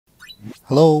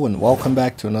Hello and welcome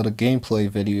back to another gameplay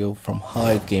video from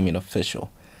HiveGamingOfficial.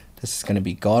 This is going to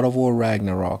be God of War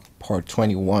Ragnarok part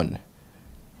 21.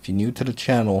 If you're new to the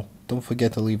channel, don't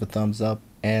forget to leave a thumbs up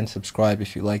and subscribe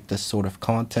if you like this sort of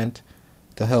content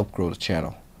to help grow the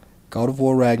channel. God of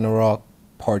War Ragnarok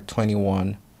part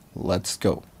 21. Let's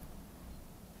go.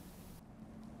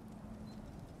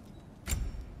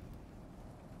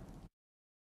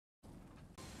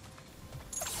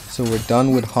 So we're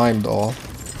done with Heimdall.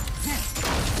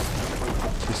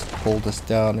 Just hold us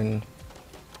down in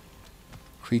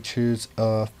Creatures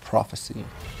of Prophecy.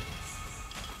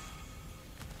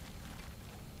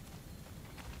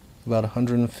 About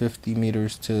 150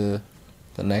 meters to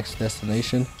the next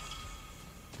destination.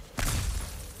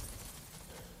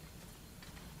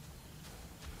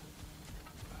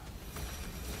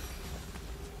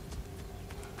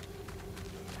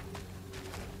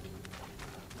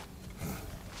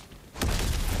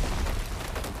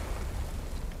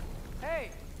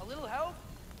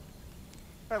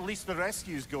 At least the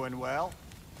rescue's going well.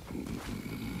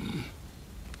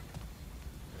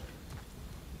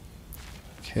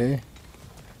 Okay,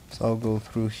 so I'll go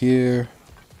through here.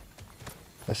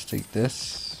 Let's take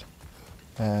this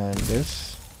and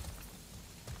this.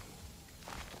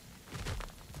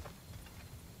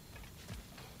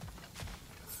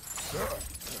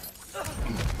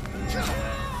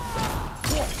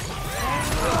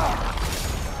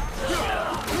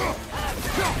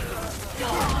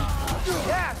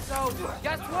 Yeah, so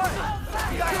guess what?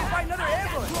 We gotta go find another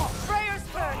ambulance. Freyr's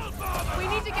hurt. We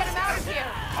need to get him out of here.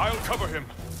 I'll cover him,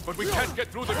 but we can't get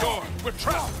through the door. We're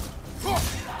trapped.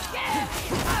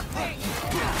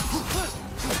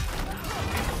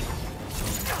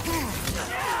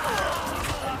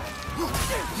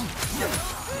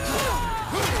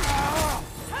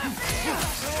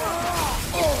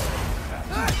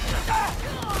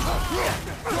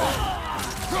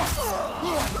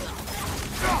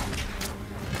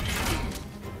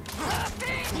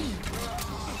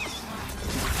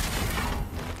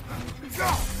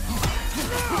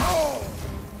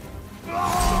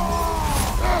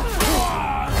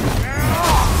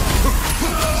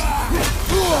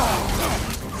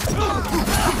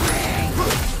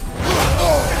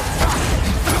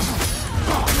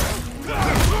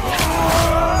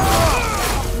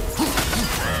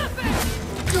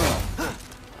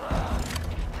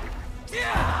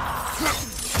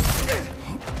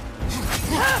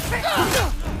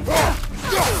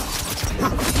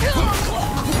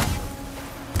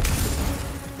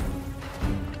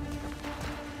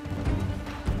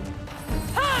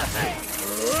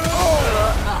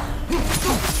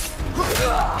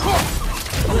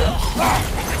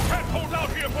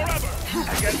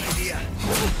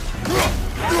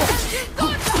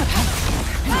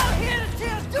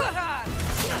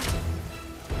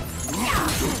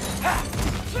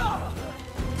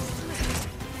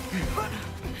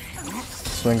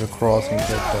 Swing across and get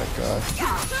that guy.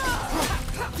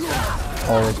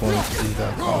 Always wanted to do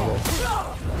that combo.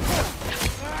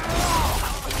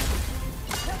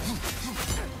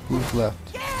 Who's left?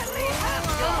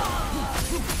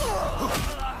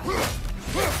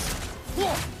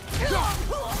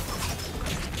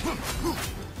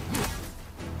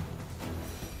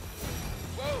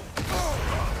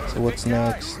 So what's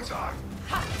next?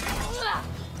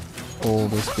 Oh,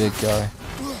 this big guy.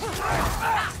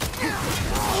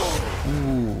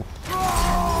 Ooh.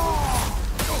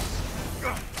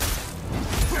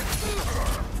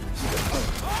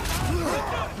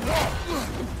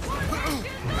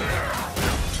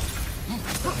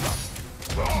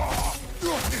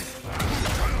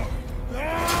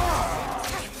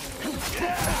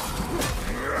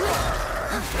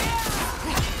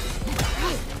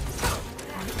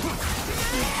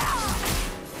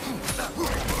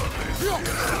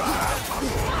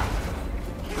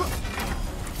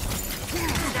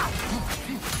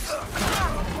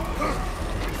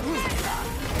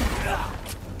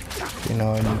 Okay,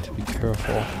 now I need to be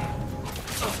careful.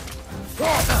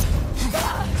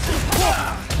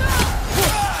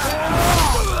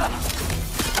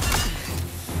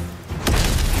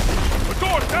 The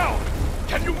door's down!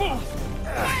 Can you move?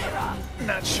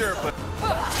 Not sure, but...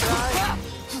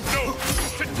 No!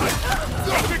 Sit tight!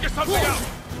 I'll figure something out!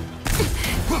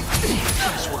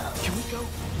 Can we go?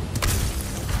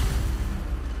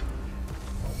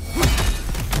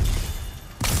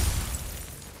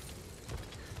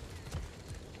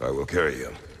 I will carry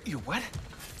him. You what?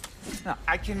 No,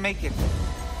 I can make it.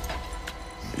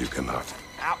 You cannot.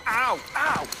 Ow, ow,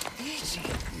 ow! Easy.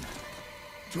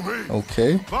 To me!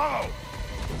 Okay. Follow!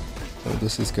 So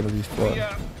this is gonna be fun.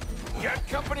 Got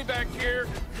company back here.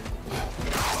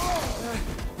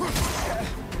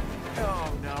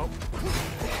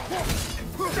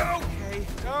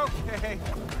 Okay,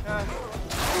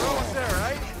 we're almost there,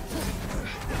 right?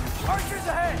 Archers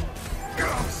ahead!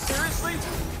 Seriously?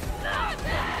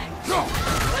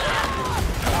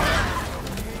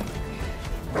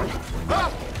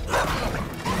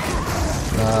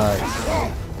 Nice.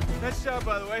 Nice job,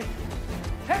 by the way.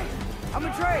 Hey, I'm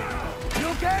Atreus. You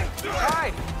okay?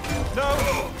 Hi. No.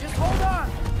 Just hold on.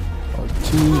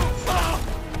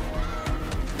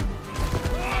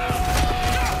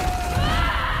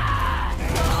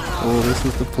 Oh, this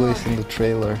is the place in the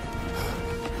trailer.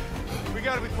 We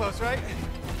gotta be close, right?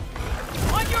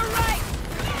 On your right!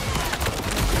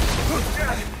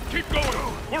 Keep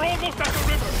going! We're almost at the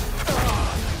river!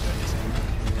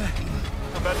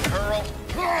 I'm about to hurl.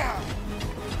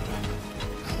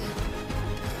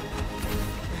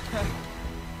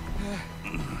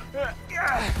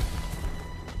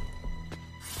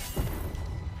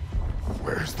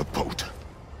 Where's the boat?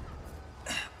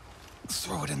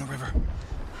 Throw it in the river.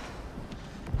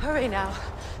 Hurry now.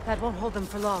 That won't hold them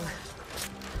for long.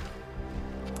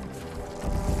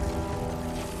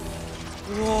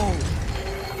 Whoa.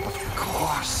 Of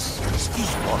course.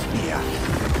 Skis off here.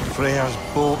 Freya's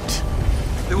boat.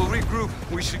 They will regroup.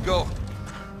 We should go.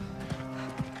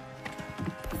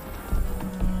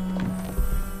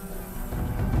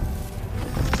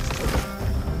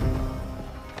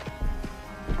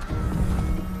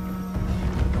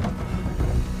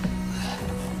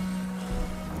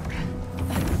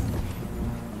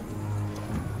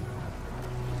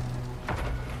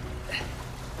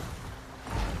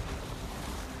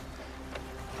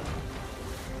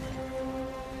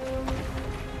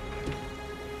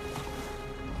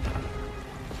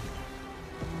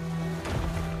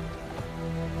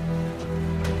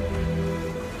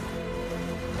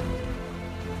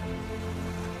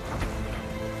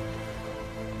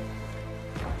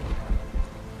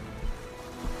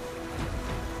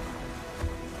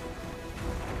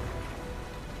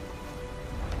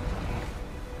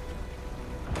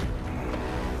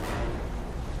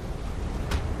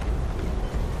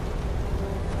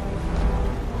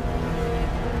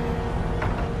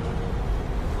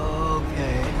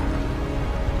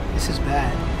 This is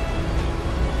bad.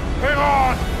 Hang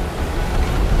on!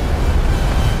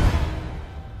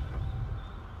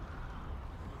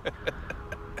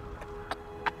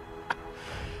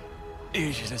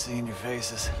 You should have seen your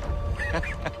faces.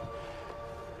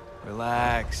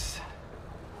 Relax.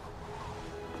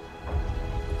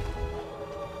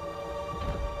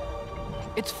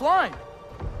 It's flying.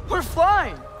 We're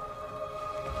flying.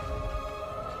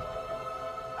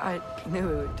 I knew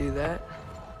it would do that.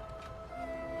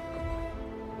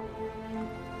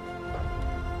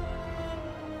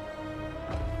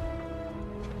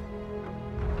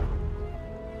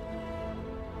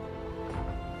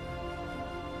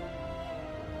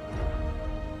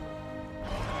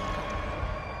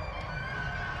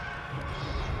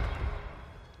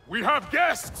 We have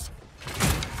guests!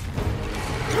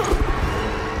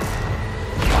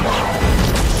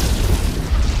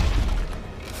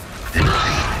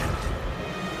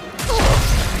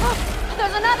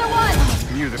 There's another one!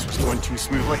 I knew this was going too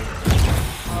smoothly.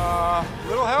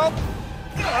 Little help?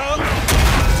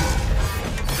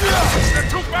 They're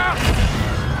too fast!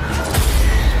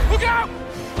 Look out! I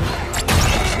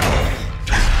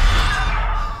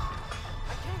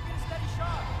can't get a steady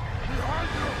shot. We are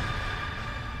through.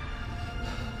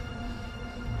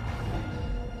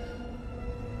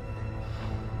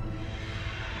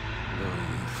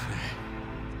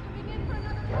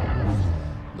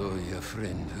 Loja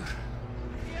frendur.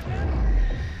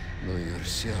 Loja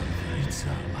sjálfur í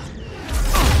sama.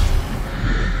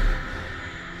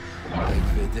 Eg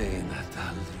ved ein at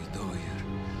aldri døyer.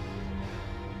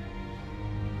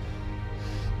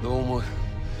 Dómur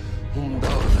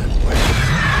dagen.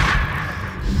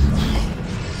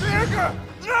 Digga!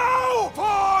 No!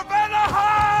 For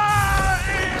Benahay!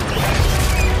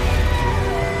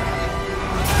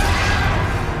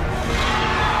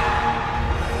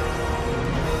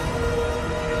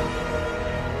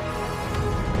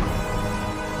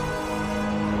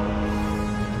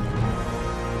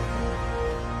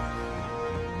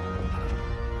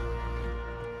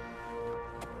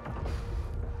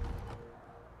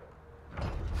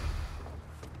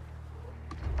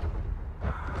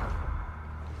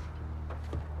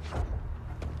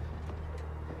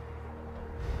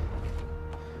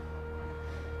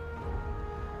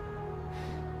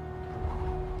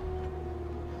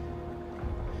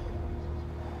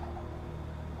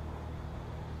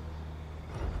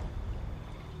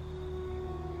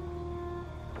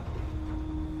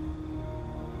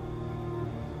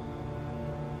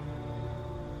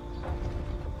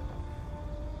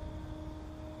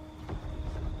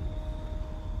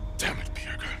 Damn it,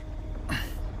 Bjerke.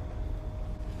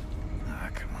 Ah,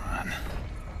 come on.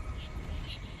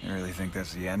 You really think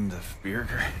that's the end of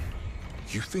Bjerke?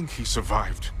 You think he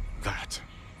survived that?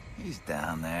 He's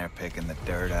down there picking the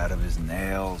dirt out of his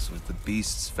nails with the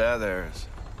beast's feathers.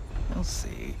 You'll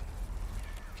see.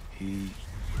 He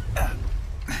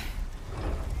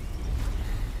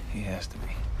has to be.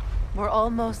 We're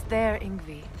almost there,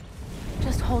 Ingvi.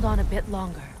 Just hold on a bit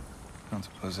longer. I don't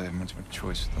suppose I have much of a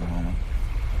choice at the moment.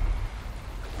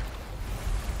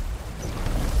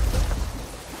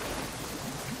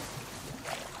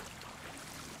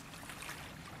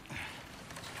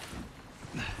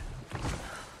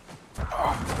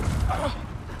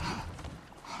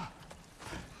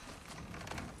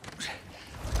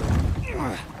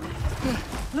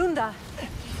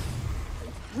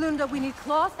 Lunda, we need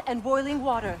cloth and boiling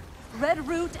water. Red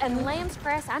root and lamb's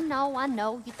grass, I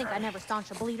know. You think I never staunched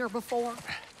a bleeder before?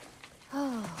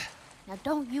 Oh, now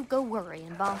don't you go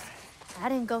worrying, boss. I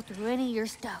didn't go through any of your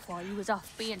stuff while you was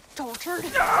off being tortured.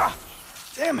 Ah!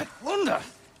 Damn it, Lunda!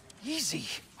 Easy.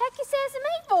 Heck you sassing me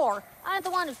for? I ain't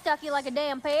the one who stuck you like a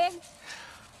damn pig.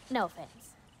 No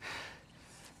offense.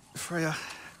 Freya,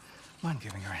 mind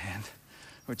giving her a hand?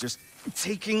 Or just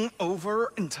taking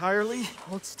over entirely?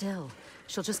 Hold still.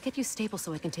 She'll just get you stable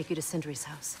so I can take you to Sindri's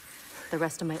house. The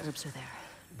rest of my herbs are there.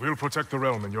 We'll protect the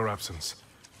realm in your absence.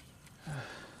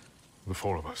 The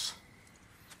four of us.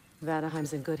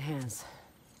 Vanaheim's in good hands.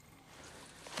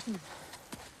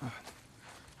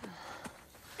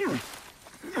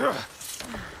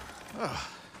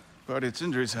 Party at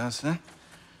Sindri's house, huh?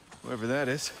 Whoever that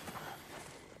is.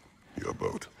 Your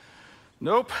boat.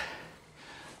 Nope.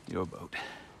 Your boat.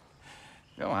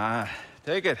 Come on,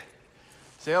 take it.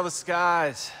 Sail the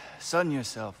skies. Sun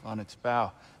yourself on its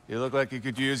bow. You look like you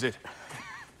could use it.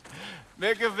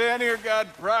 Make a Vanir god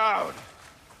proud.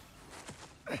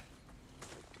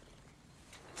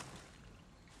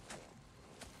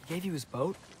 Gave you his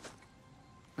boat?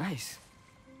 Nice.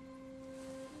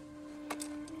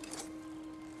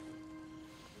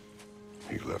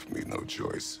 He left me no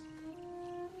choice.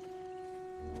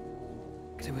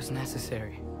 Because it was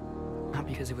necessary. Not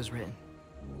because it was written.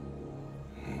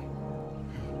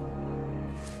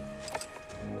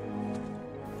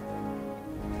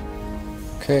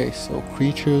 Okay, so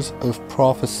Creatures of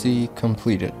Prophecy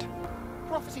completed.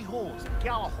 Prophecy holds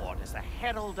Galahorn is the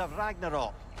herald of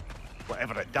Ragnarok.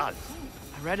 Whatever it does.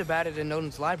 I read about it in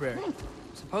Odin's library.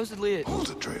 Supposedly it...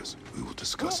 Hold, Atreus. We will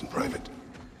discuss in private.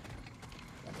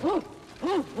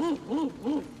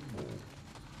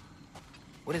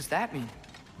 What does that mean?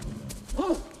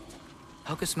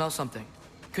 Helka smells something.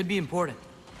 Could be important.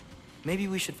 Maybe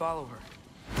we should follow her.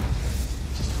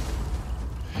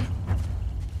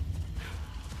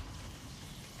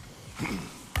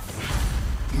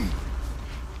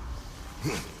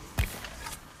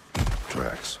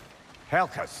 Tracks.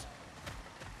 Helka's.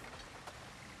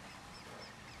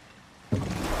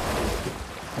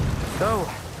 So,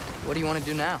 what do you want to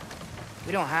do now?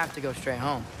 We don't have to go straight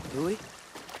home, do we?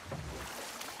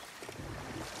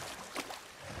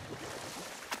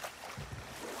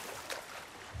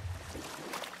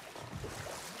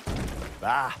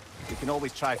 Ah, we can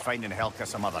always try finding Helka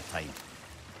some other time.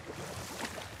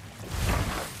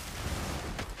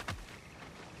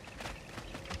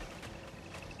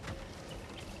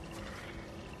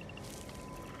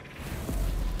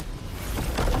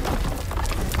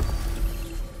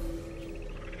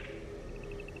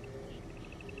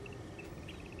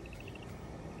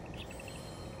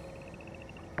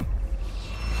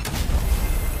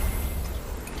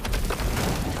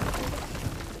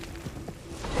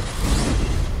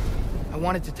 I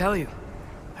wanted to tell you.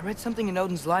 I read something in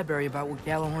Odin's library about what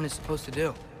Galahorn is supposed to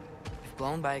do. If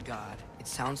blown by a god, it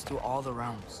sounds through all the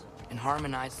realms and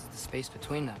harmonizes the space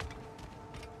between them.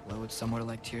 Blow it somewhere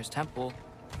like Tyr's temple,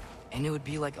 and it would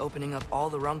be like opening up all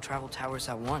the realm travel towers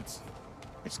at once.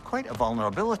 It's quite a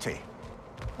vulnerability.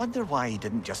 Wonder why he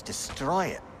didn't just destroy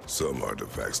it. Some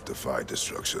artifacts defy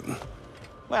destruction.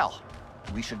 Well,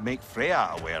 we should make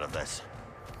Freya aware of this.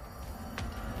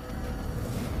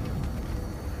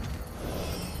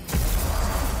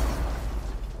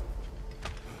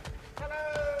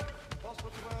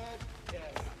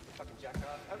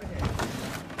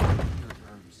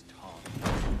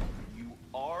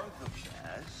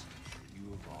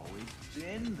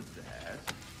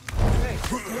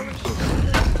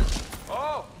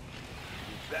 Oh!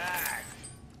 You're back.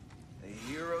 The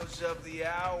heroes of the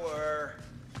hour.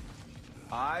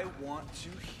 I want to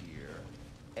hear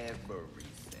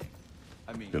everything.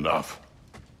 I mean... Enough.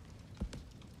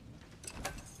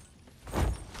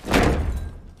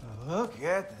 Look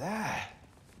at that.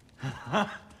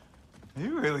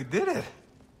 You really really did it.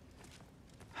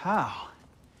 How,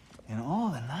 in all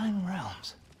the 9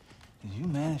 realms, did you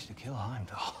manage to kill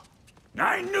Heimdall?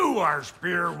 I knew our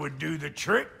spear would do the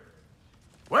trick.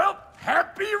 Well,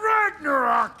 happy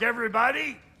Ragnarok,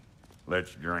 everybody!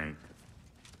 Let's drink.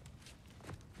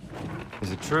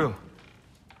 Is it true?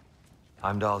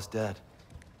 Heimdall's dead.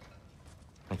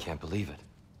 I can't believe it.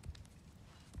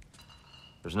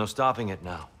 There's no stopping it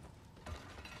now.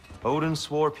 Odin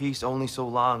swore peace only so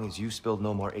long as you spilled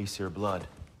no more Aesir blood.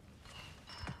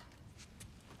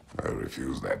 I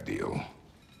refuse that deal.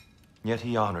 Yet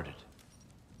he honored it.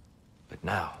 But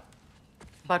now...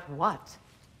 But what?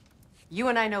 You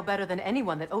and I know better than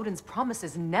anyone that Odin's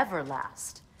promises never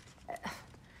last.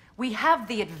 We have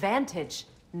the advantage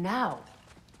now.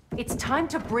 It's time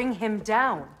to bring him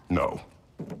down. No.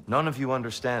 None of you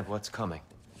understand what's coming.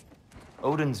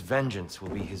 Odin's vengeance will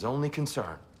be his only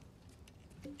concern.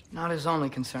 Not his only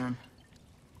concern.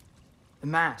 The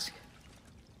mask.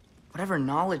 Whatever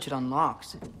knowledge it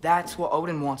unlocks, that's what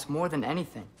Odin wants more than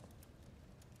anything.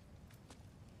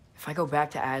 If I go back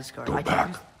to Asgard, I can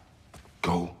use...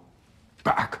 Go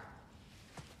back.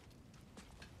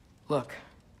 Look.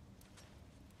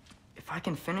 If I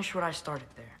can finish what I started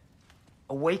there,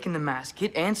 awaken the mask,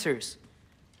 get answers,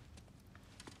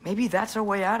 maybe that's our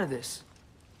way out of this.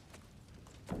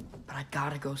 But I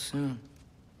gotta go soon.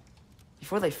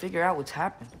 Before they figure out what's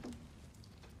happened.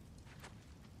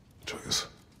 Atreus,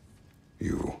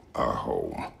 you are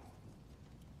home.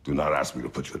 Do not ask me to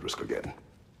put you at risk again.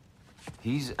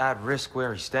 He's at risk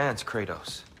where he stands,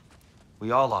 Kratos.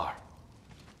 We all are.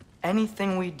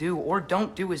 Anything we do or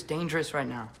don't do is dangerous right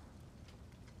now.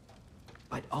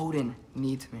 But Odin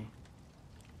needs me.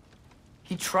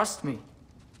 He trusts me.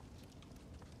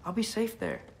 I'll be safe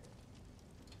there.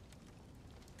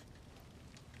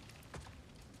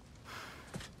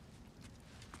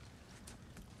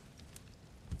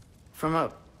 From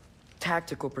a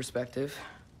tactical perspective,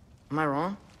 am I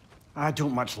wrong? I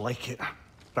don't much like it,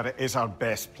 but it is our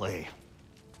best play.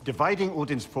 Dividing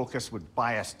Odin's focus would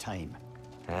buy us time.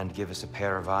 And give us a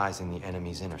pair of eyes in the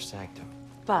enemy's inner sanctum.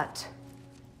 But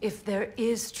if there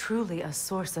is truly a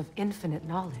source of infinite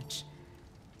knowledge,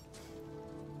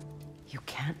 you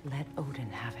can't let Odin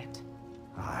have it.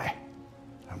 Aye.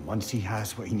 And once he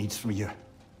has what he needs from you...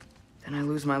 Then I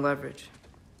lose my leverage.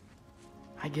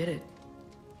 I get it.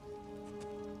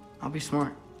 I'll be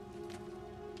smart.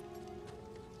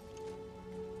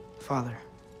 Father,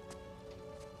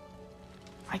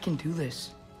 I can do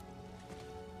this.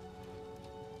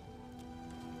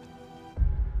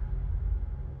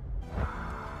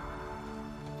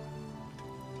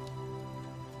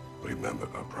 Remember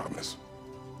our promise.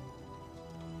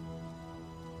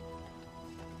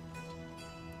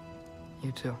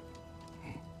 You too.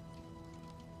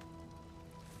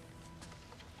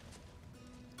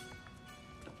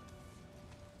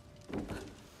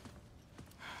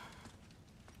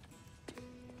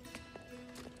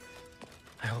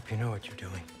 I hope you know what you're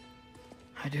doing.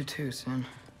 I do too, Sin.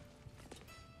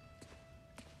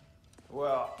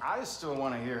 Well, I still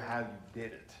want to hear how you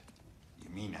did it.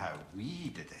 You mean how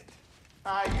we did it?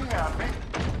 You have me.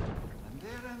 And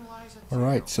therein lies a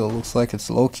Alright, so it looks like it's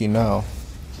Loki now.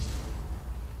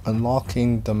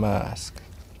 Unlocking the mask.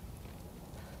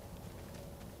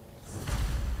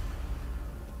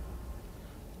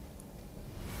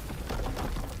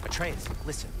 Atreus,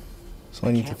 listen. So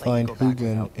I need to find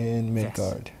Hugin in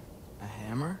Midgard. A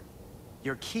hammer?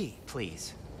 Your key,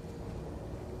 please.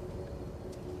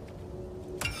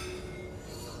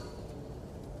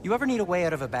 You ever need a way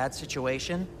out of a bad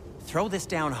situation? Throw this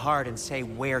down hard and say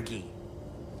Wergi.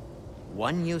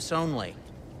 One use only.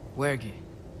 Wergi.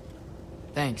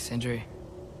 Thanks, Sindri.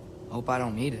 Hope I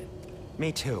don't need it.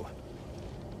 Me too.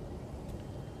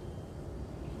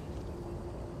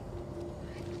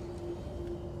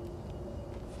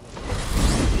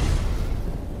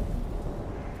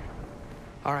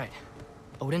 All right.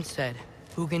 Odin said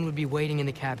Hugin would be waiting in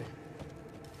the cabin.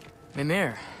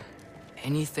 Mimir,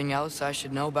 anything else I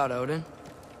should know about Odin?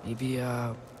 Maybe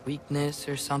a weakness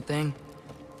or something?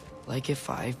 Like if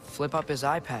I flip up his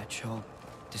eye patch, he'll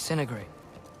disintegrate.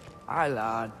 Aye,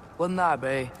 lad. Wouldn't that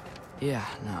be? Yeah,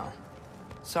 no.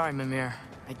 Sorry, Mimir.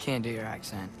 I can't do your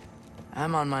accent.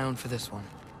 I'm on my own for this one.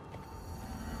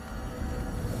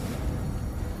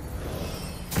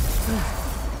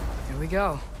 Here we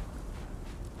go.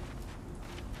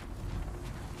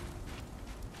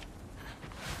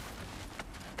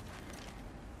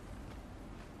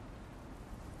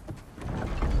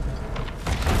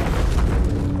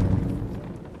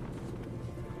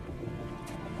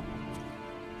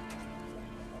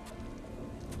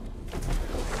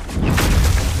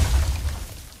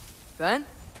 Ben?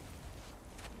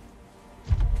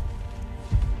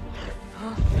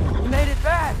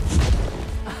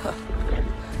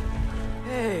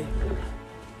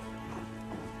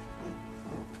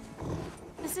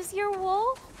 this your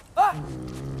wolf? Ah!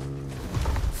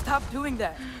 Stop doing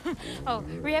that. Oh,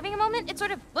 were you having a moment? It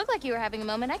sort of looked like you were having a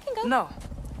moment. I can go. No.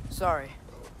 Sorry.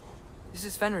 This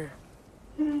is Fenrir.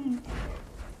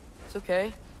 It's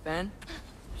okay, Ben.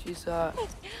 She's, So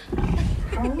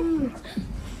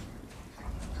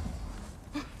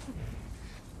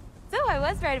I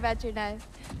was right about your knife.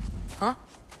 Huh?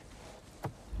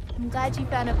 I'm glad you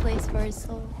found a place for his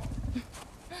soul.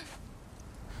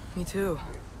 Me too.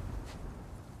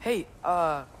 Hey,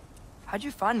 how'd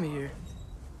you find me here?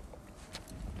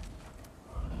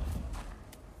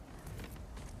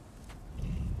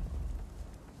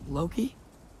 Loki?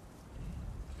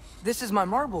 This is my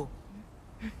marble.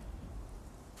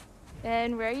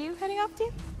 And where are you heading off to?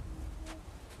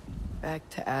 Back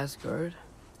to Asgard.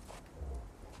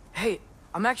 Hey,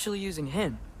 I'm actually using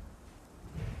him.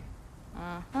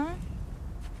 Uh-huh.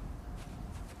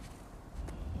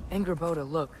 Angrboda,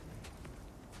 look.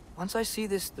 Once I see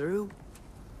this through,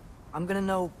 I'm gonna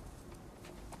know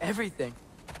everything.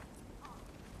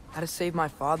 How to save my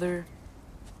father,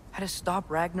 how to stop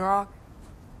Ragnarok,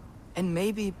 and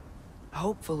maybe,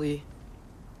 hopefully,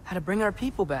 how to bring our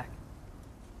people back.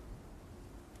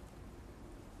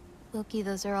 Loki,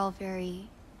 those are all very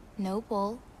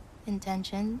noble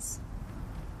intentions.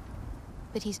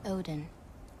 But he's Odin.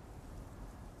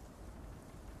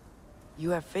 You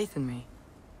have faith in me,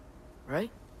 right?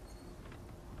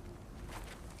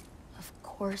 Of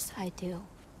course I do.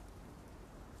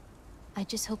 I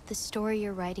just hope the story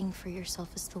you're writing for yourself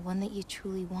is the one that you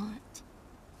truly want.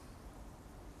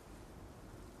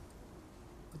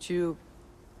 Would you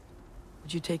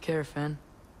take care of Fen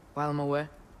while I'm away?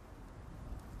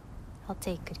 I'll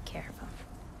take good care of him.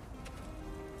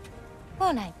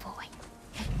 Won't I, boy?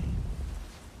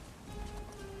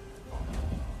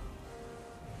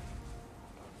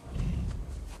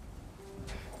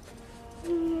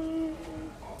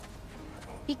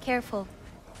 Be careful,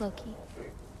 Loki.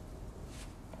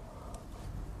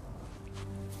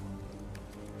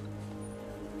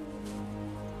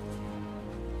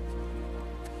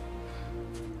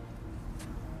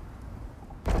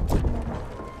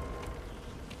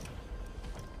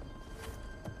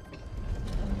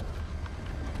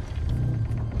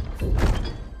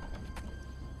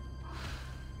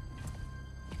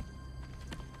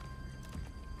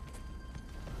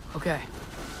 Okay.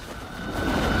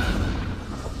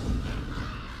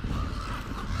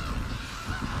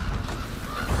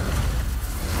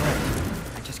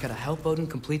 I just gotta help Odin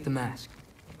complete the mask,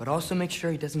 but also make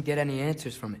sure he doesn't get any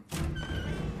answers from it.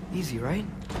 Easy, right?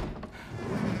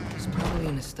 He's probably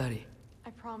in a study.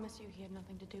 I promise you he had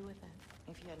nothing to do with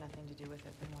it. If he had nothing to do with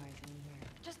it, then why isn't he here?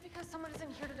 Just because someone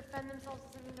isn't here to defend themselves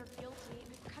doesn't mean they're guilty.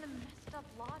 It's kind of messed up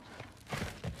logic.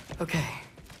 Okay.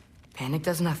 Panic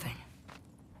does nothing.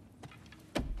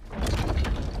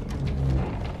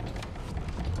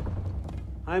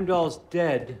 Heimdall's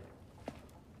dead.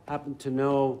 Happen to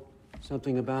know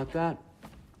something about that?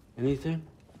 Anything?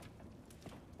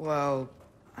 Well,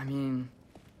 I mean,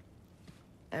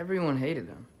 everyone hated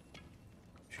him.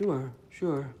 Sure,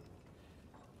 sure.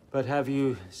 But have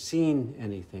you seen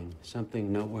anything?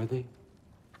 Something noteworthy?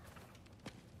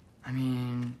 I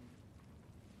mean,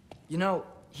 you know,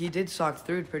 he did sock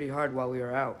Thrud pretty hard while we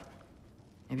were out.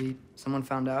 Maybe someone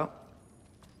found out?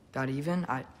 Got even?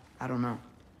 I don't know.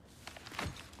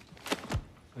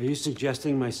 Are you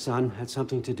suggesting my son had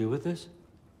something to do with this?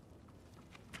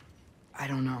 I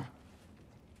don't know.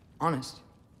 Honest.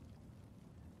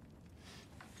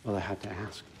 Well, I had to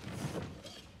ask.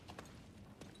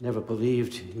 Never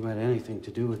believed you had anything to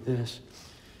do with this.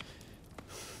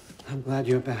 I'm glad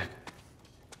you're back.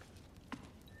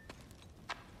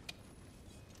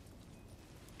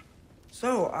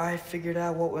 So, I figured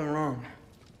out what went wrong.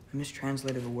 I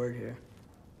mistranslated a word here.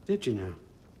 Did you now?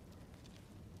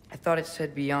 I thought it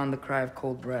said beyond the cry of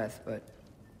cold breath, but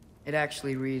it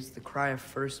actually reads the cry of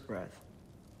first breath.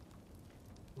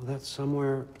 Well, that's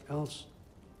somewhere else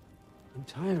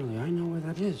entirely. I know where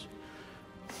that is.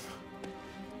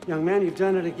 Young man, you've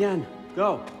done it again.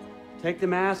 Go. Take the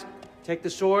mask, take the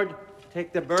sword,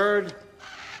 take the bird.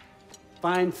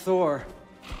 Find Thor.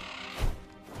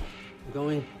 I'm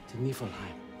going to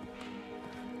Niflheim.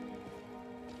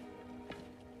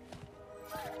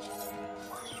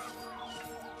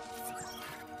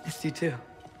 Missed you too.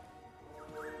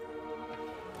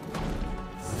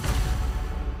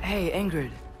 Hey, Ingrid,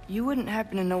 you wouldn't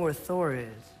happen to know where Thor is?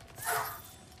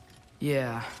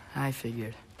 Yeah, I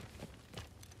figured.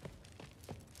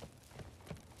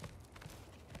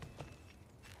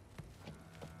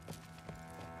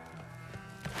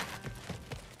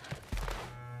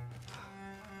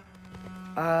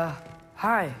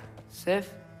 Hi,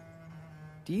 Sif.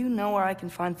 do you know where I can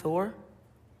find Thor?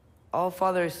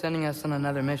 Allfather is sending us on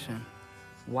another mission.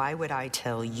 Why would I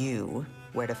tell you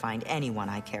where to find anyone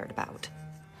I cared about?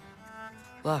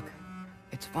 Look,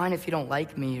 it's fine if you don't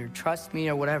like me or trust me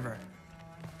or whatever.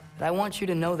 But I want you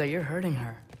to know that you're hurting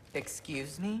her.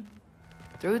 Excuse me?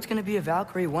 Thrude's gonna be a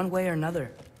Valkyrie one way or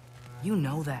another. You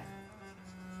know that.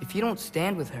 If you don't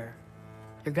stand with her,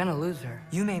 you're gonna lose her.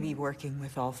 You may be working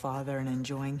with Allfather and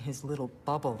enjoying his little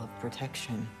bubble of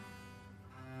protection.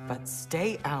 But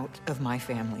stay out of my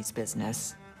family's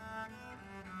business.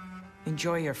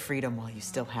 Enjoy your freedom while you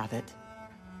still have it.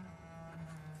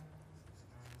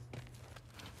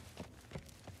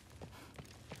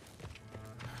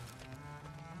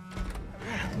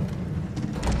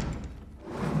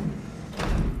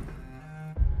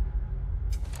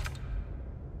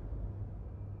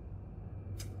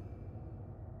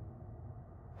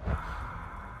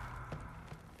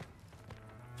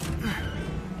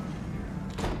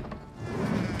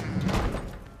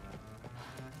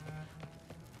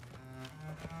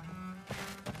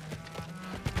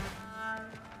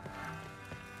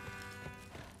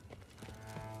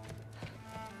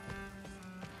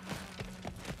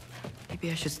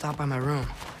 Maybe I should stop by my room.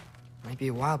 Might be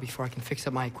a while before I can fix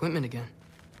up my equipment again.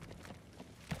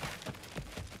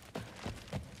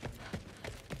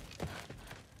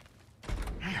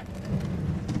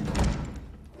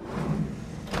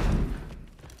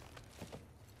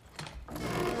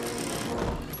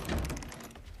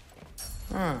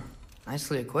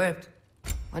 Nicely equipped.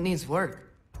 What needs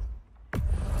work?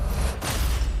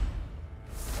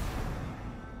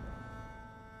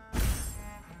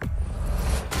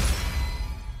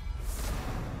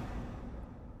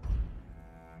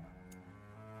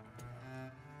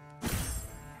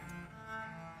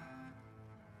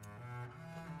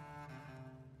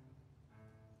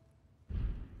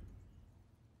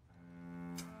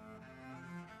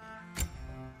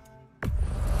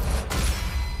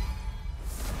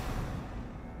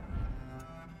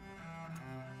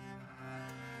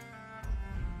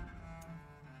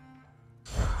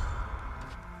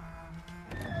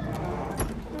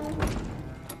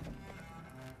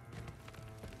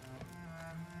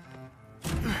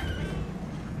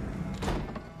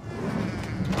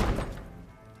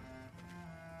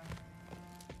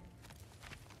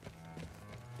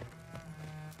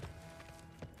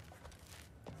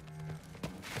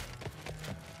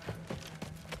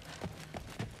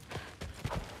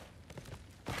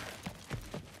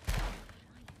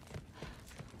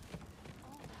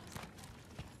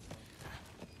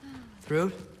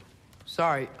 Thrude?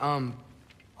 Sorry,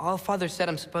 Allfather said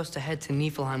I'm supposed to head to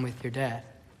Niflheim with your dad.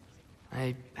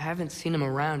 I haven't seen him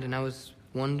around, and I was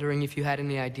wondering if you had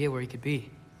any idea where he could be.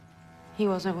 He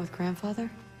wasn't with Grandfather?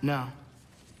 No.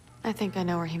 I think I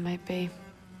know where he might be.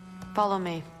 Follow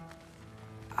me.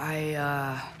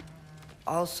 I,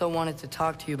 also wanted to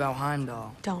talk to you about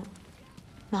Heimdall. Don't.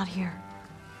 Not here.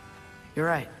 You're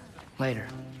right. Later.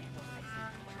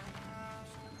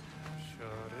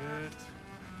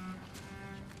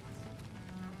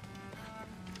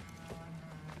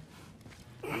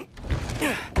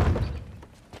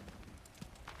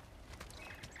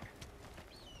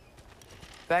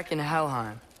 Back in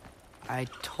Helheim, I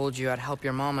told you I'd help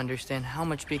your mom understand how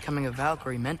much becoming a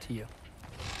Valkyrie meant to you.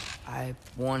 I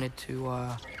wanted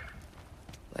to,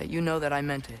 let you know that I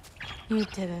meant it. You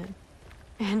didn't.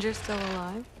 And you're still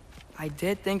alive? I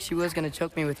did think she was gonna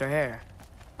choke me with her hair.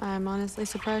 I'm honestly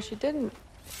surprised she didn't.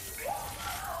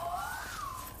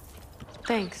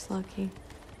 Thanks, Loki.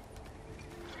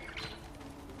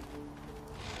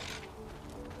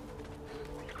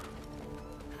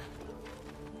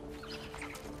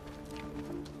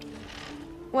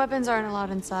 Weapons aren't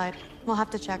allowed inside. We'll have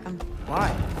to check them.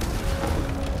 Why?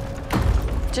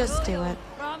 Just do it.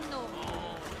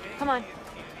 Come on.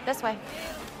 This way.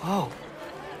 Oh.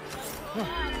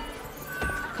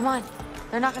 Come on.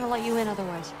 They're not gonna let you in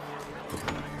otherwise.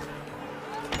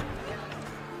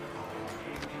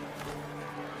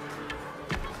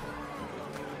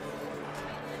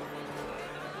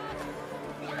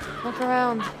 Look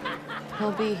around.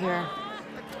 He'll be here.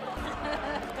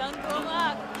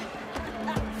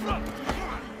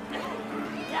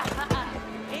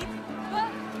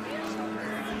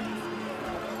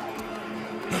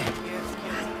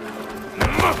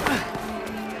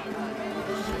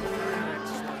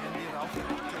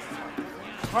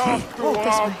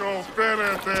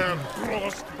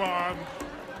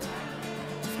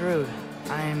 Thrude,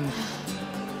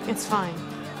 It's fine.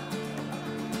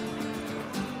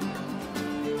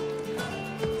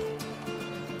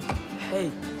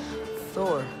 Hey,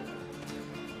 Thor.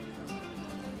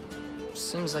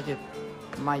 Seems like it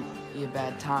might be a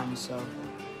bad time, so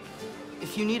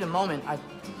if you need a moment, I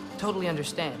totally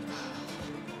understand.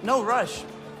 No rush,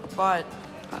 but...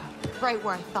 Right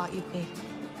where I thought you'd be.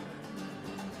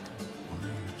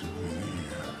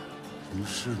 You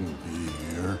shouldn't be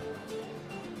here.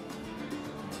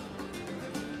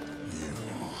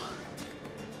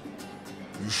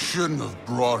 You shouldn't have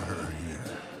brought her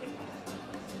here.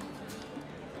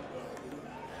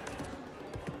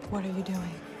 What are you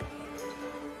doing?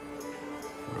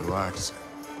 Relaxing.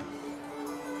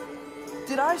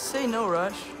 Did I say no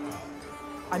rush?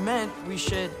 I meant we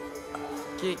should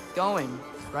get going,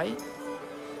 right?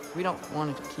 We don't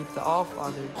want to keep the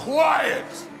Allfather... Quiet!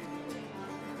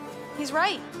 He's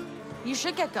right. You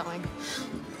should get going.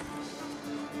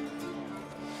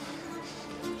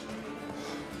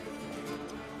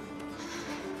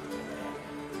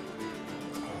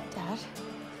 Dad?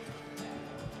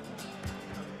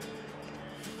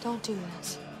 Don't do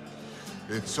this.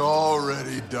 It's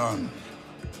already done.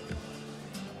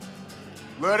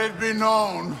 Let it be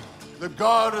known, the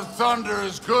God of Thunder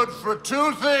is good for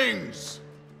two things.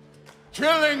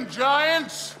 Killing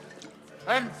giants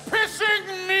and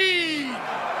pissing me!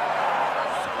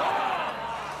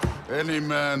 Any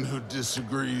man who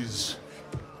disagrees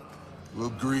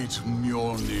will greet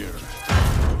Mjolnir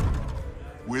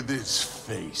with his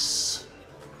face.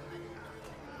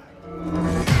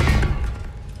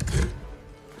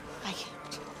 I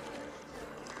can't.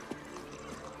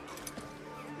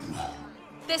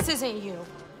 This isn't you.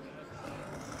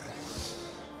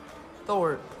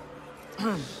 Thor...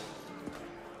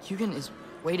 Hugin is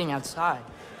waiting outside.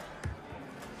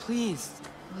 Please,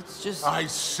 let's just... I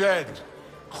said,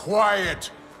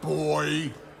 quiet,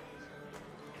 boy.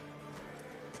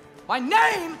 My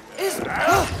name is...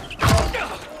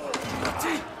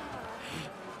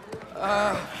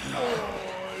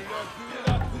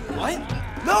 What?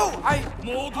 No,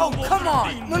 Oh, come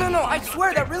on! No, I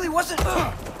swear that really wasn't...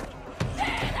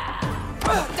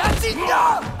 That's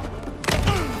enough!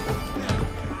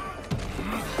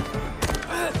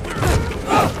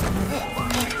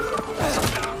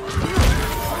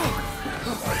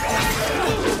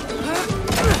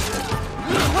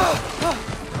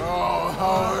 Oh,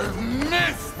 how I've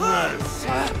missed this!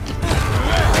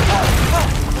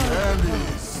 And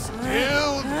he's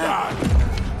still got it.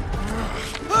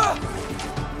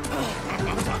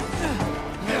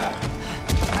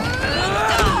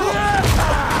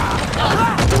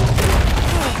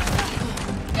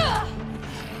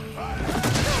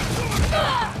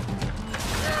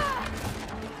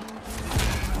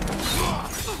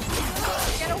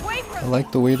 I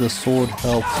like the way the sword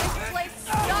helps.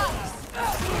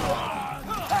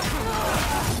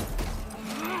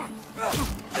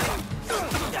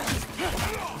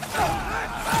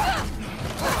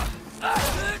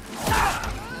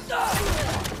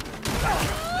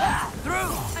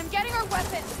 I'm getting our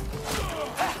weapons.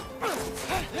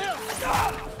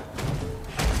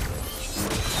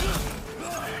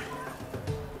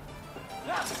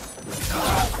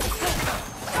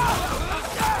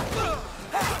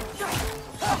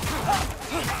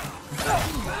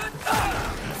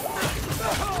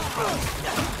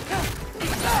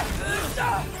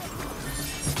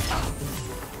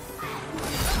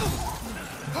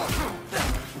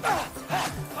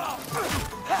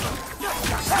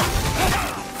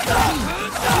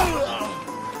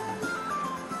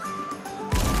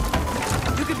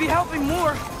 You could be helping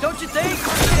more, don't you think?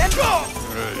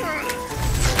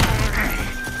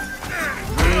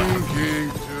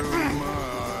 Thinking too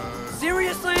much.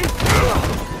 Seriously?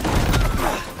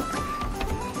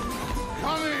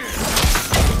 Come here.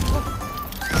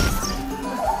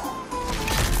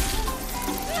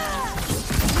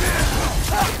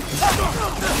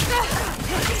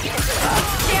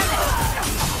 Damn it!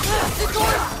 The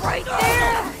door's right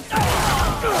there!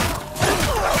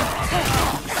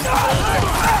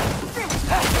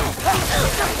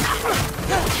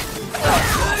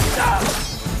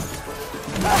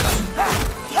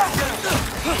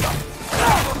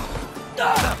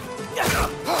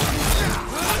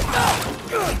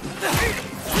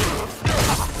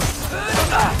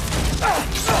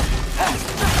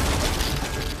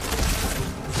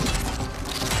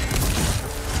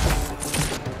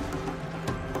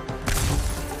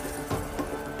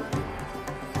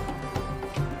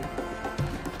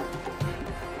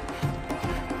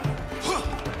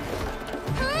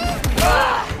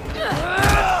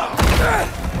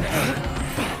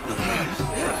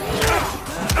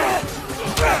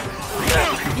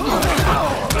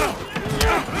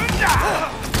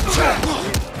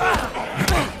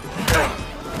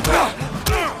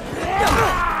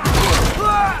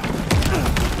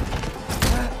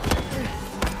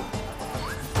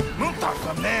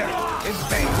 far from there is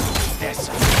vain. Yes.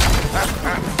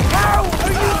 How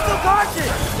are you still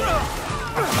conscious?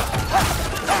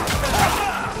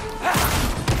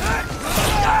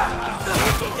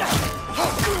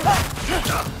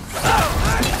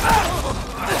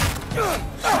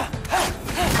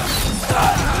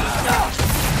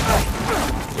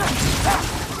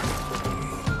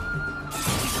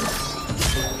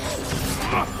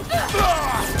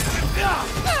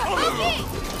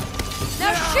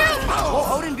 Now shoot! Will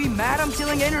Odin be mad I'm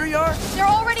killing Einherjar? They're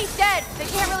already dead. They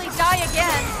can't really die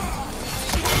again.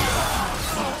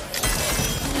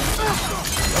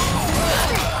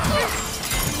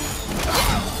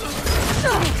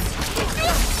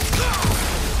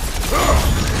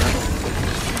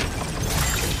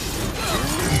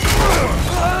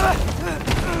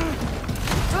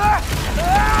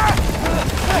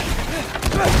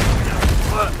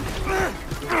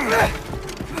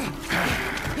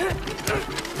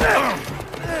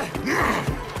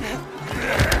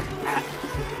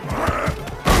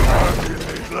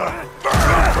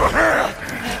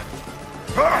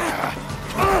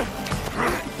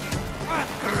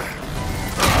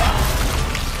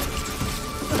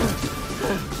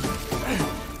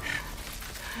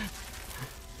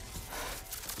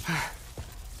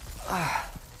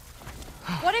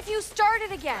 What if you start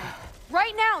it again?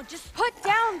 Right now, just put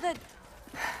down the...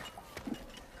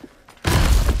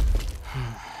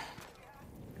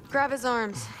 Grab his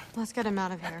arms. Let's get him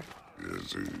out of here.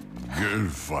 It's a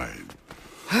good fight.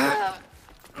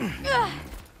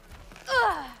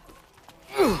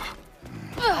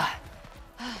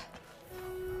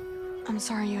 I'm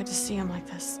sorry you had to see him like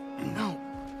this.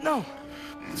 No.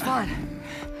 It's fine.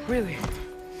 Really.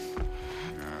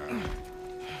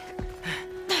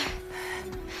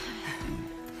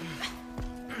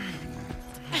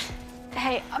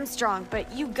 Hey, I'm strong,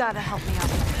 but you gotta help me out.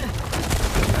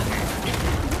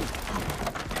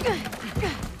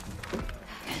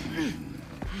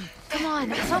 Come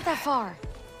on, it's not that far.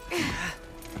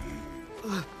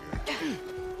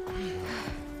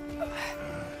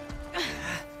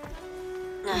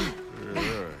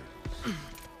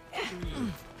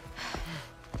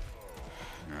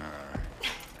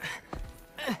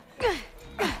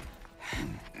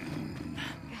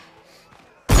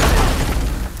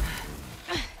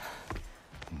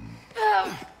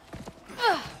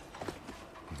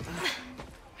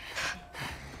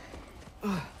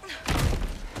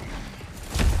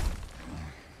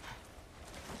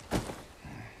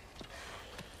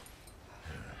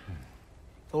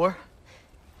 Thor?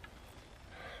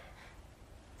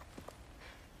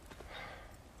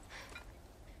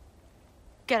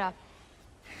 Get up.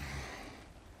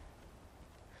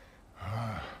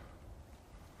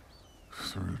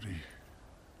 Thrudy.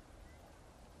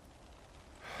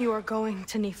 You are going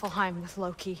to Niflheim with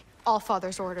Loki.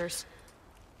 Allfather's orders.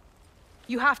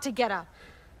 You have to get up.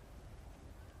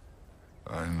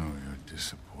 I know you're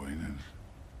disappointed.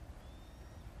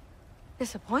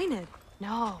 Disappointed?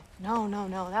 No.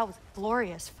 That was a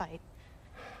glorious fight.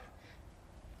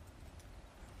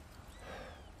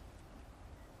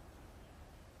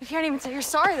 You can't even say you're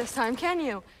sorry this time, can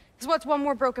you? Because what's one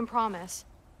more broken promise?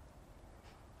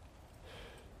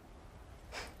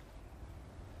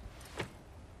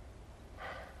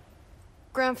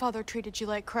 Grandfather treated you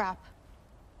like crap.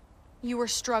 You were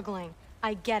struggling.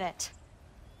 I get it.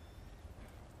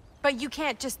 But you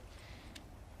can't just...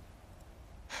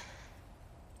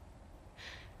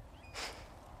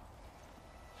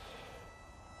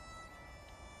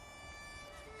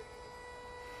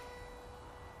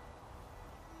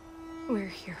 We're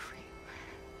here for you.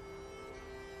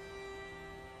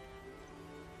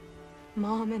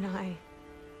 Mom and I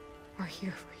are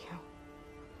here for you.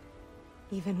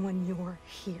 Even when you're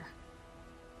here.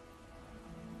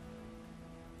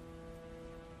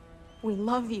 We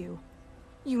love you.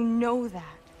 You know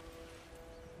that.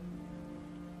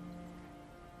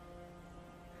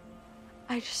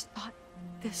 I just thought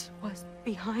this was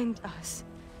behind us.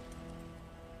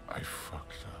 I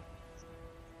fucked up.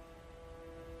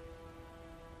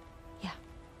 Yeah,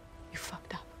 you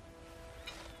fucked up.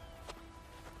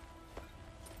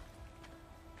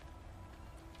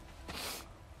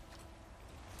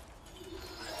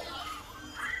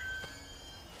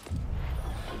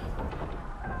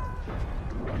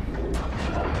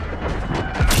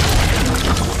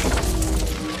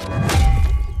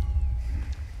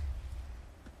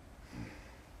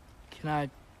 Can I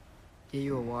get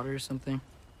you a water or something?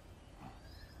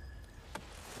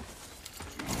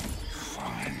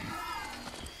 Fine.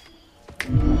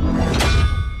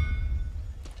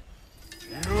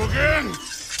 You again?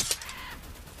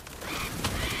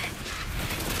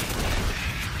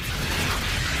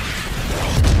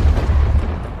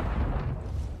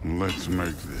 Let's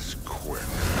make this quick.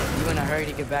 You in a hurry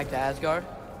to get back to Asgard?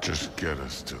 Just get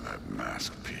us to that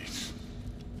mask piece.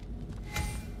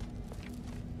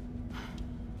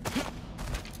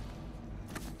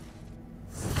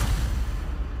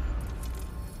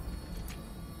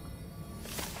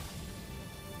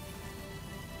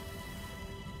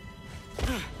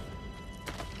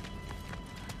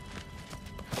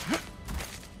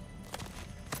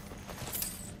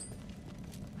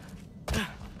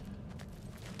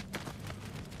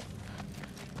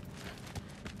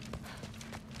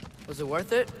 Was it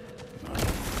worth it? Fine.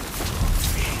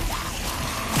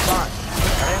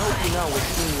 But I hope you know we're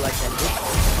seeing you like that this.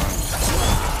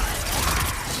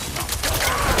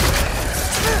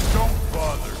 Don't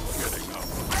bother getting up.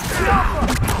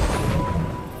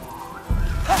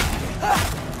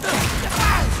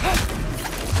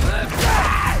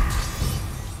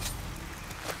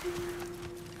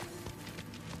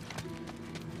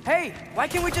 Hey, why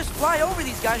can't we just fly over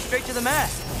these guys straight to the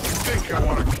mast? You think I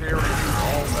want to carry you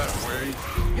all that way?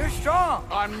 You're strong.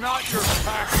 I'm not your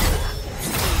pack.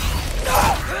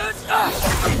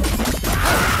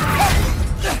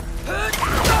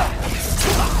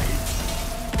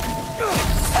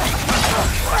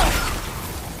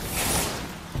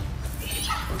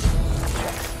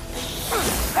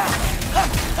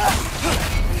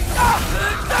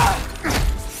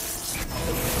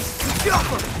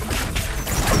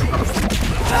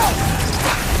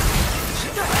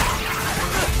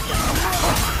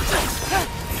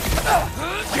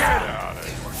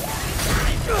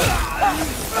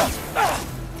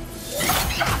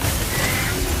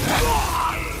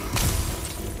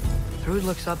 Thrud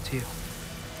looks up to you.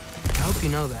 I hope you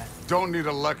know that. Don't need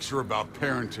a lecture about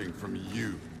parenting from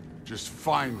you. Just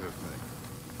find the thing.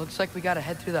 Looks like we gotta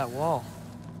head through that wall.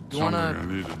 You Something wanna... I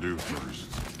need to do first.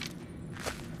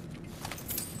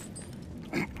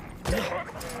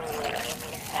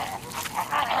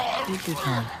 Take your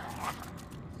time.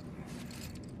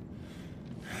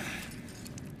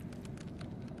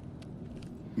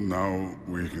 Now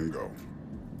we can go.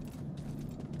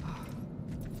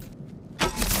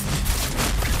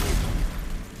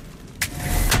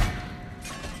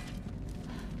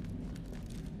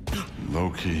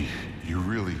 Loki, you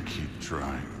really keep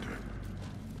trying to...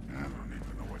 I don't even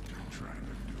know what you're trying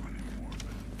to do anymore,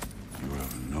 but you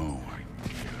have no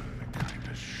idea the kind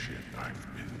of shit I've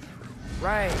been through.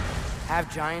 Right.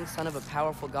 Half giant, son of a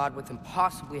powerful god with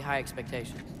impossibly high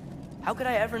expectations. How could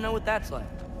I ever know what that's like?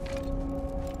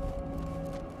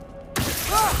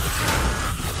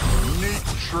 Neat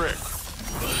trick.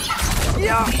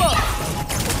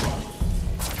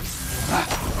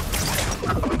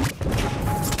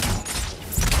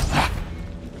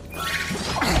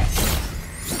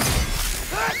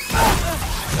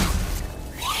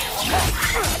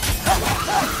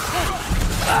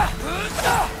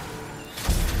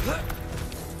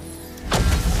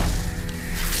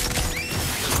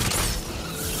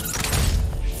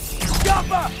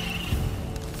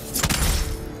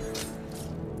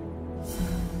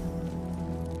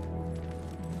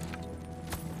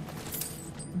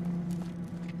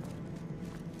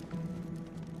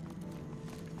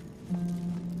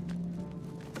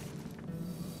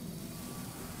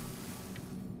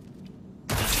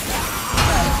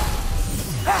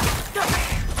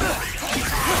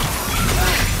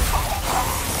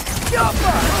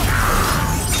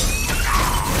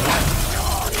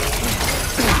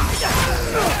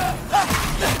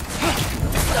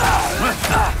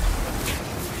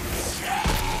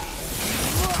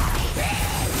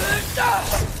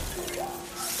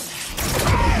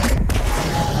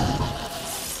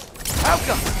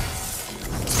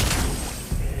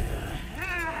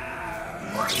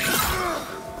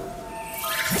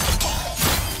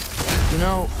 You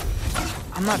know,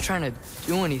 I'm not trying to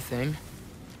do anything.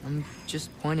 I'm just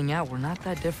pointing out we're not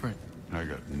that different. I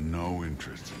got no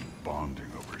interest in bonding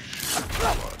over shit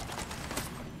blood.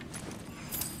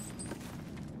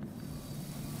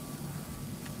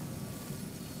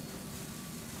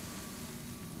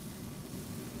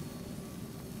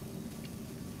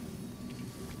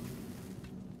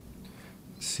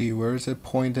 See, where is it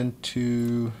pointing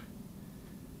to?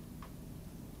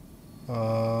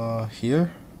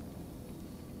 Here?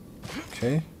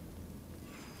 Okay.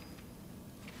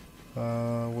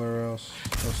 Where else?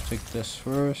 Let's take this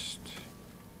first.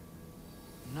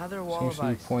 Another wall Seems of to be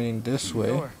ice. pointing this way.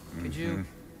 Thor, could you...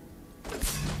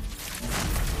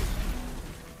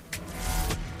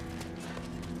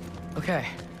 Okay.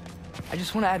 I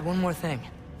just want to add one more thing.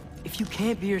 If you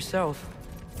can't be yourself,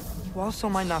 you also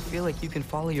might not feel like you can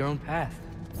follow your own path.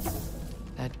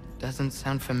 That doesn't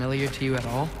sound familiar to you at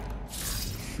all?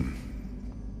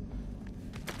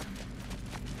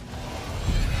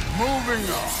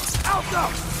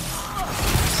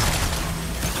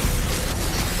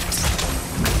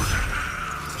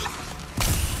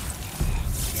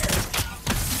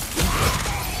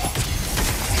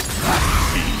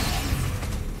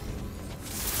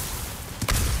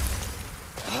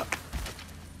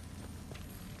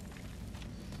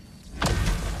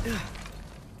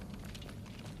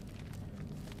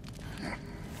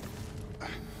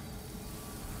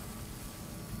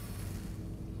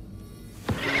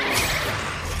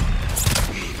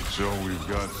 So we've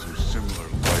got some similar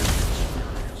life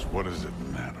experience. What does it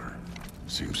matter?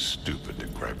 Seems stupid to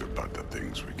gripe about the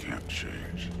things we can't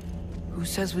change. Who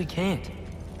says we can't?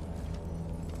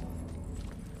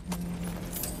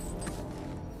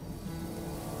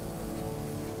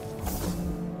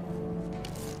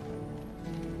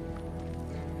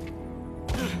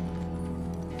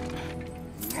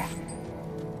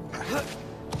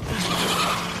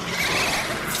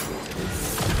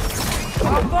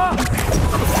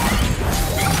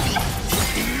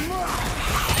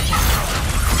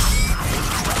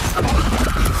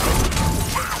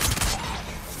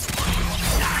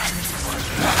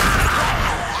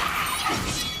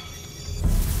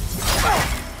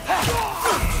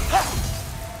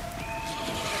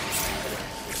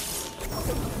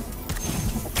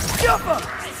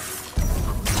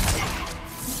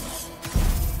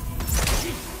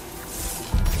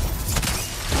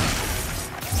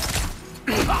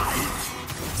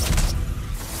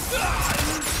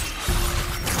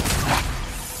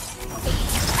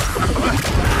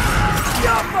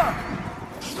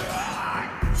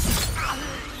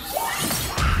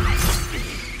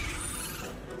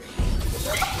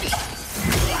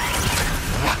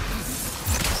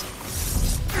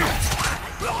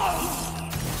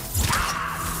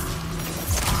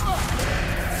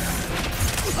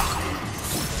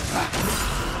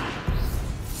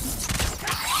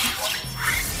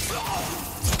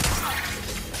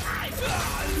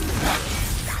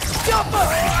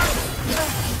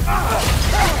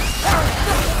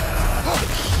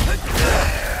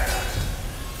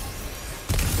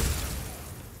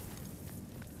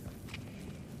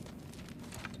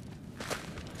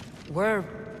 We're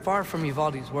far from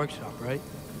Uvalde's workshop, right?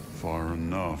 Far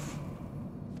enough.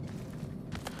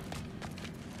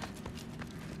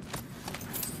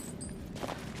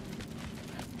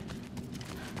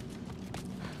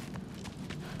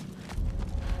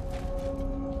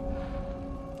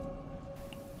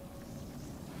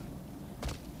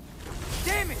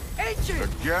 Damn it!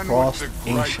 Ancient! Again Frost with the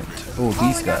Ancient. griping. Oh,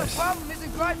 these guys. The problem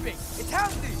isn't griping. It's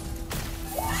healthy.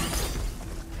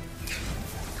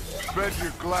 Bet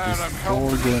you're glad Is I'm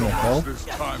Thor helping gonna so much help? this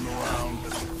time around. I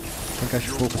think I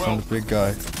should focus on the big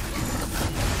guy.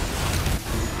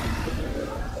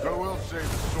 I will say the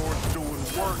sword's doing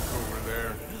work over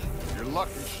there. You're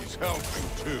lucky she's helping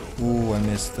too. Ooh, I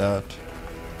missed that.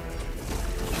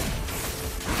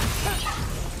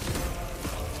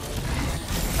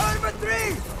 Number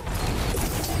 3!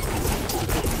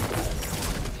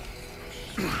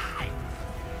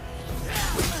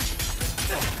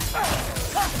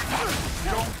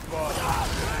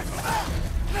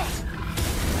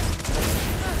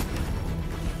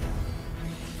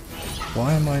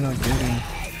 Why am I not getting?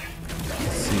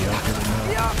 Let's see, I'll get it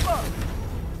now.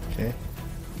 Okay.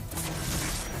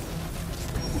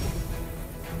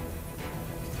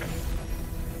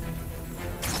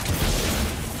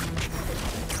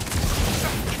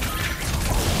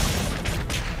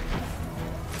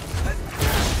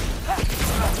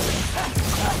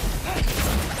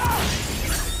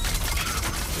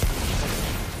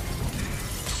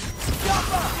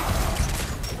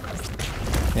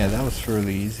 Yeah, that was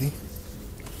fairly easy.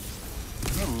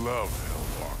 I love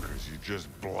Hellwalkers. You just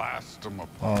blast them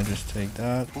apart. I'll just take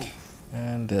that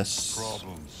and this.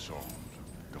 Problem solved.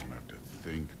 Don't have to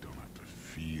think, don't have to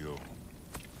feel.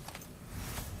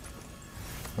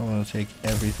 I want to take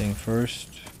everything first,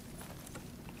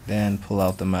 then pull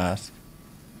out the mask.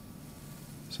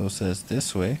 So it says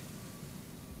this way.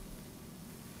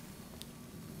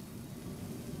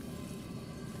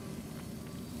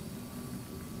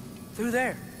 Through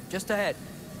there, just ahead.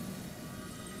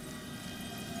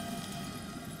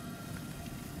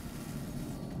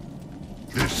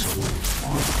 This'll be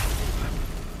fun.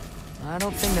 I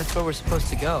don't think that's where we're supposed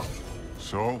to go.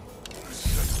 So?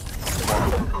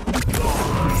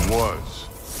 It was.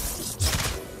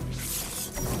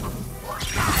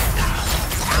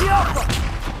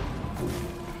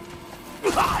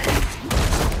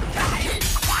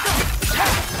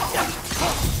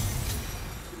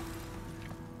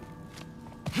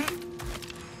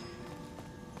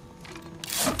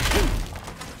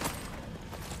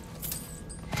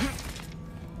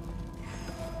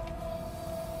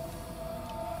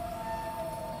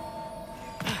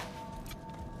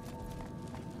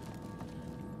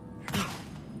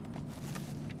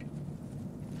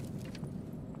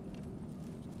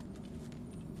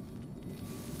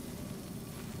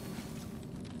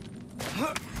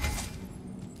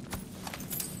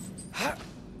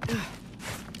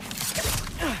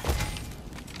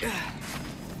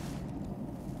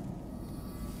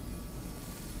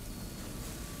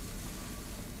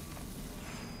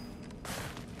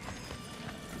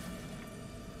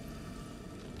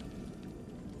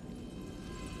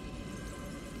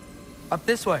 Up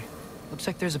this way. Looks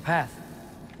like there's a path.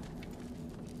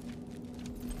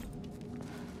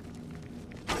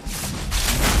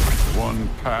 One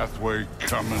pathway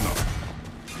coming up.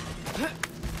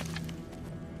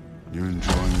 You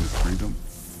enjoying the freedom?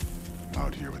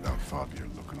 Out here without Fabio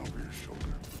looking over your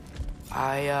shoulder.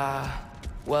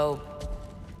 Well,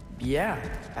 yeah,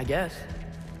 I guess.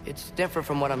 It's different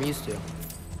from what I'm used to.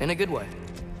 In a good way.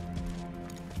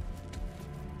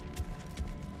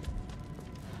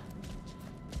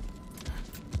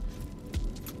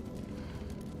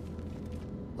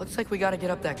 Looks like we gotta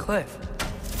get up that cliff.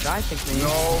 I think maybe...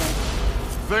 No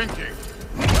thinking.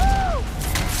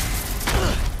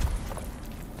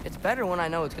 It's better when I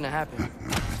know it's gonna happen.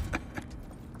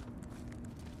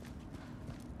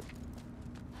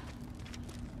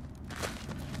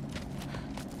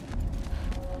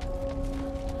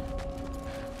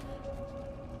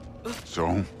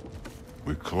 So,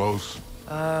 we close?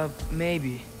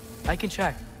 Maybe. I can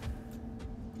check.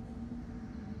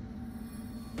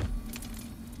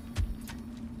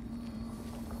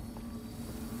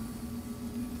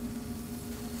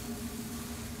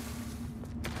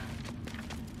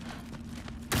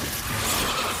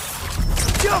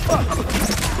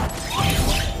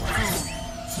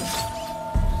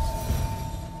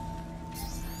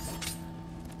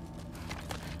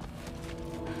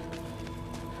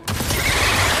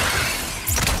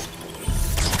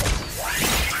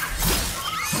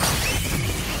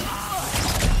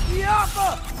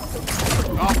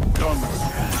 Not done with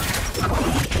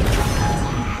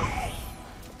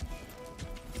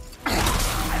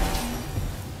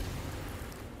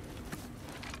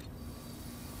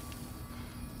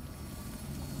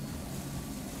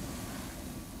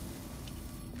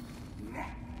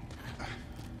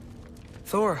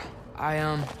Thor, I,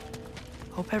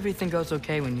 hope everything goes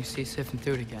okay when you see Sif and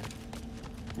Thud again.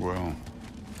 Well,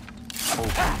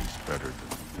 hoping's better than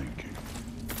thinking.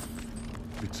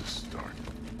 It's a start.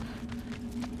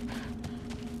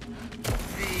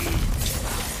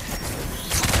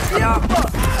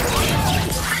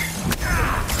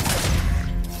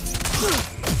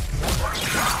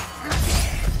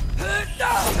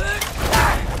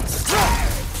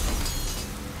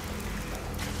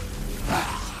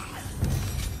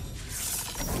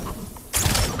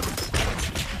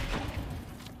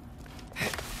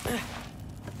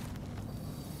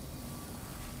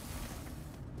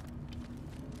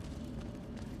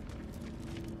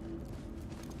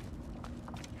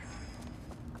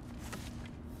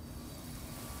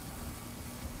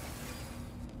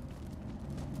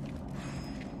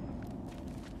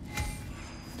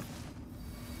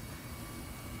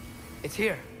 It's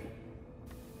here.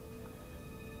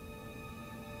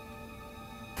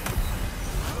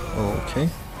 Okay.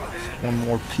 One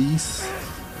more piece.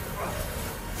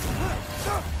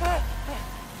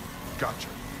 Gotcha.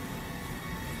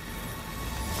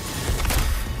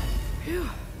 Phew.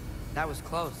 That was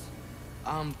close.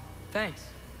 Thanks,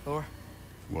 Thor.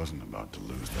 Wasn't about to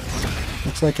lose that.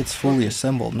 Looks like it's fully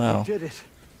assembled now. We did it.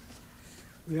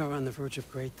 We are on the verge of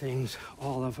great things.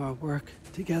 All of our work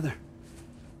together.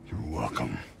 You're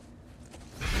welcome.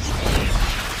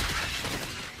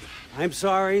 I'm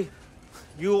sorry.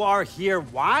 You are here.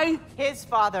 Why? His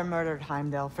father murdered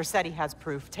Heimdall. Forseti has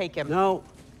proof. Take him. No.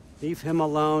 Leave him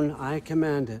alone. I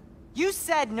command it. You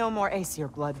said no more Aesir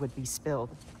blood would be spilled.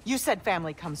 You said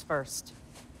family comes first.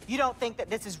 You don't think that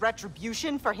this is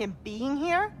retribution for him being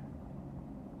here?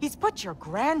 He's put your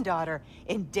granddaughter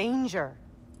in danger.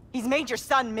 He's made your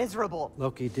son miserable.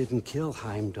 Loki didn't kill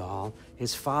Heimdall.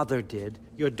 His father did.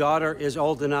 Your daughter is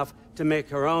old enough to make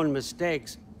her own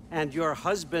mistakes. And your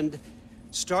husband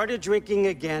started drinking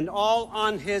again, all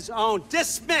on his own.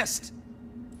 Dismissed!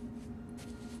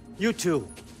 You two,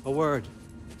 a word.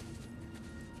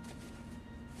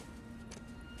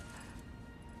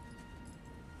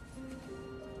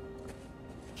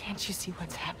 Can't you see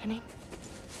what's happening?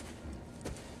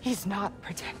 He's not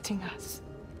protecting us.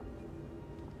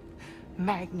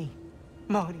 Magni,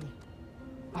 Modi,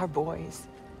 our boys.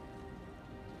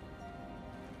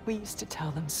 We used to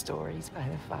tell them stories by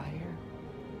the fire.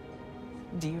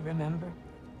 Do you remember?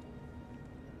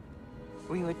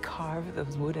 We would carve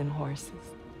those wooden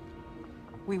horses.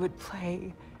 We would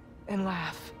play and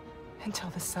laugh until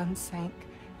the sun sank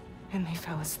and they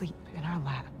fell asleep in our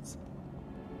laps.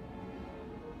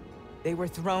 They were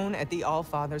thrown at the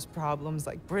Allfather's problems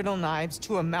like brittle knives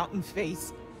to a mountain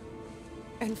face.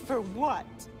 And for what?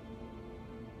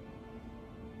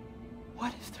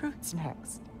 What if Thrud's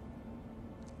next?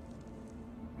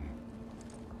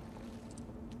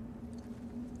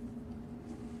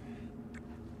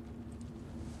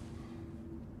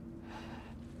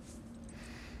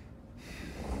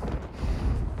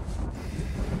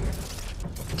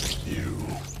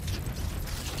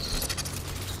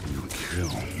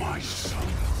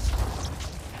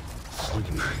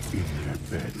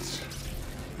 beds.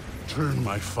 Turn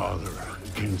my father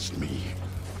against me.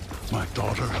 My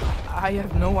daughter. I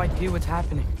have no idea what's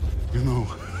happening. You know,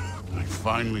 I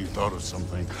finally thought of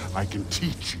something I can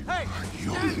teach you. Hey,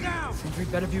 stand down! Sindri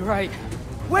better be right.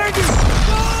 Where'd you go?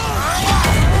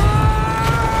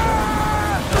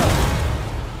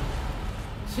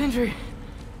 Sindri.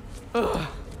 Ugh.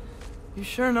 You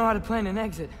sure know how to plan an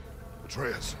exit.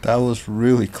 Atreus. That was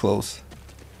really close.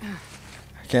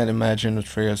 I can't imagine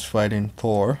Atreus fighting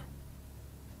Thor.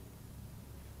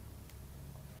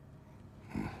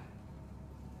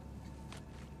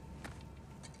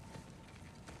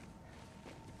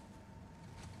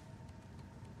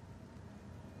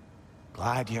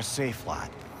 Glad you're safe, lad.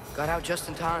 Got out just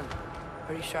in time.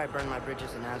 Pretty sure I burned my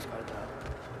bridges in Asgard,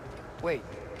 though. Wait,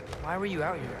 why were you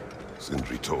out here?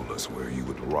 Sindri told us where you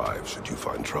would arrive should you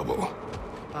find trouble.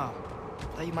 Oh,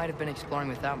 thought you might have been exploring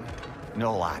without me.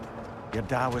 No, lad. Your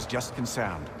dad was just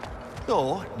concerned.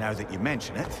 Though, now that you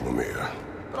mention it... Mimir.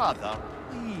 Brother,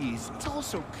 please. It's all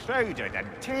so crowded and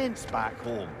tense back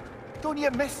home. Don't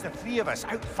you miss the three of us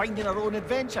out finding our own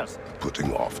adventures?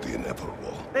 Putting off the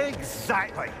inevitable.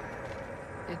 Exactly.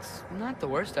 It's not the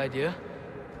worst idea.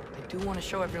 I do want to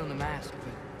show everyone the mask,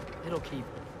 but it'll keep.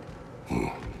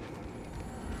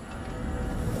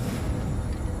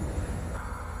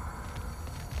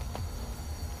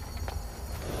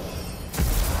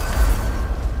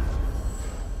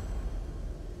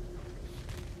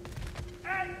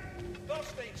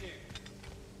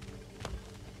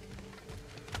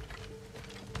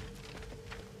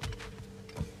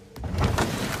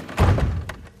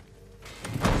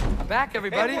 Back,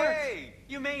 everybody. Hey,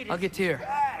 you made it. I'll get Tyr.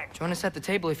 Join us at the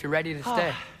table if you're ready to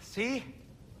stay. See?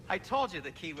 I told you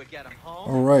the key would get him home.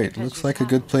 Alright, looks like a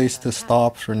good place to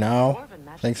stop for now.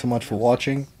 Thanks so much for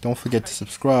watching. Don't forget to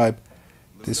subscribe.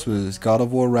 This was God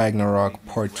of War Ragnarok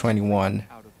Part 21.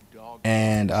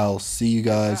 And I'll see you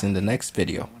guys in the next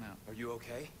video. Are you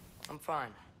okay? I'm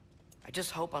fine. I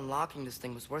just hope unlocking this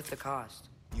thing was worth the cost.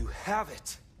 You have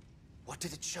it. What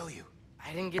did it show you?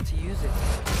 I didn't get to use it.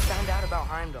 I found out about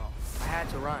Heimdall. I had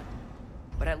to run.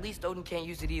 But at least Odin can't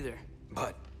use it either.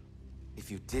 But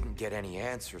if you didn't get any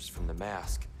answers from the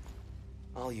mask,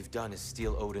 all you've done is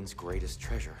steal Odin's greatest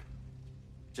treasure.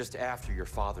 Just after your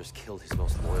father's killed his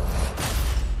most loyal man.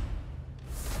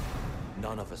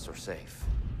 None of us are safe,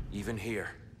 even here.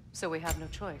 So we have no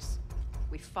choice.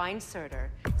 We find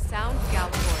Surtur, sound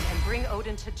Gjallarhorn, and bring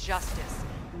Odin to justice.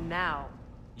 Now.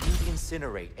 You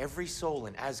incinerate every soul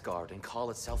in Asgard and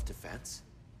call it self-defense?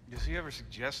 Does he ever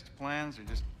suggest plans or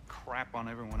just crap on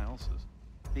everyone else's?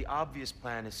 The obvious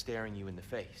plan is staring you in the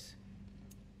face.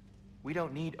 We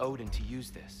don't need Odin to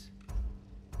use this.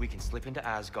 We can slip into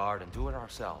Asgard and do it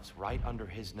ourselves, right under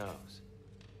his nose.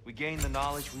 We gain the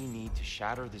knowledge we need to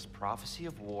shatter this prophecy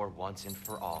of war once and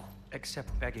for all.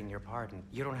 Except begging your pardon,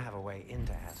 you don't have a way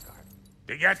into Asgard.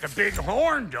 They got the big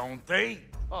horn, don't they?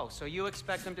 Oh, so you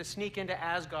expect them to sneak into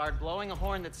Asgard, blowing a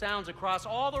horn that sounds across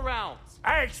all the realms?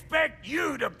 I expect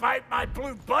you to bite my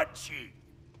blue butt cheek.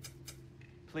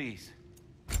 Please,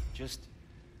 just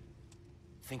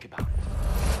think about it.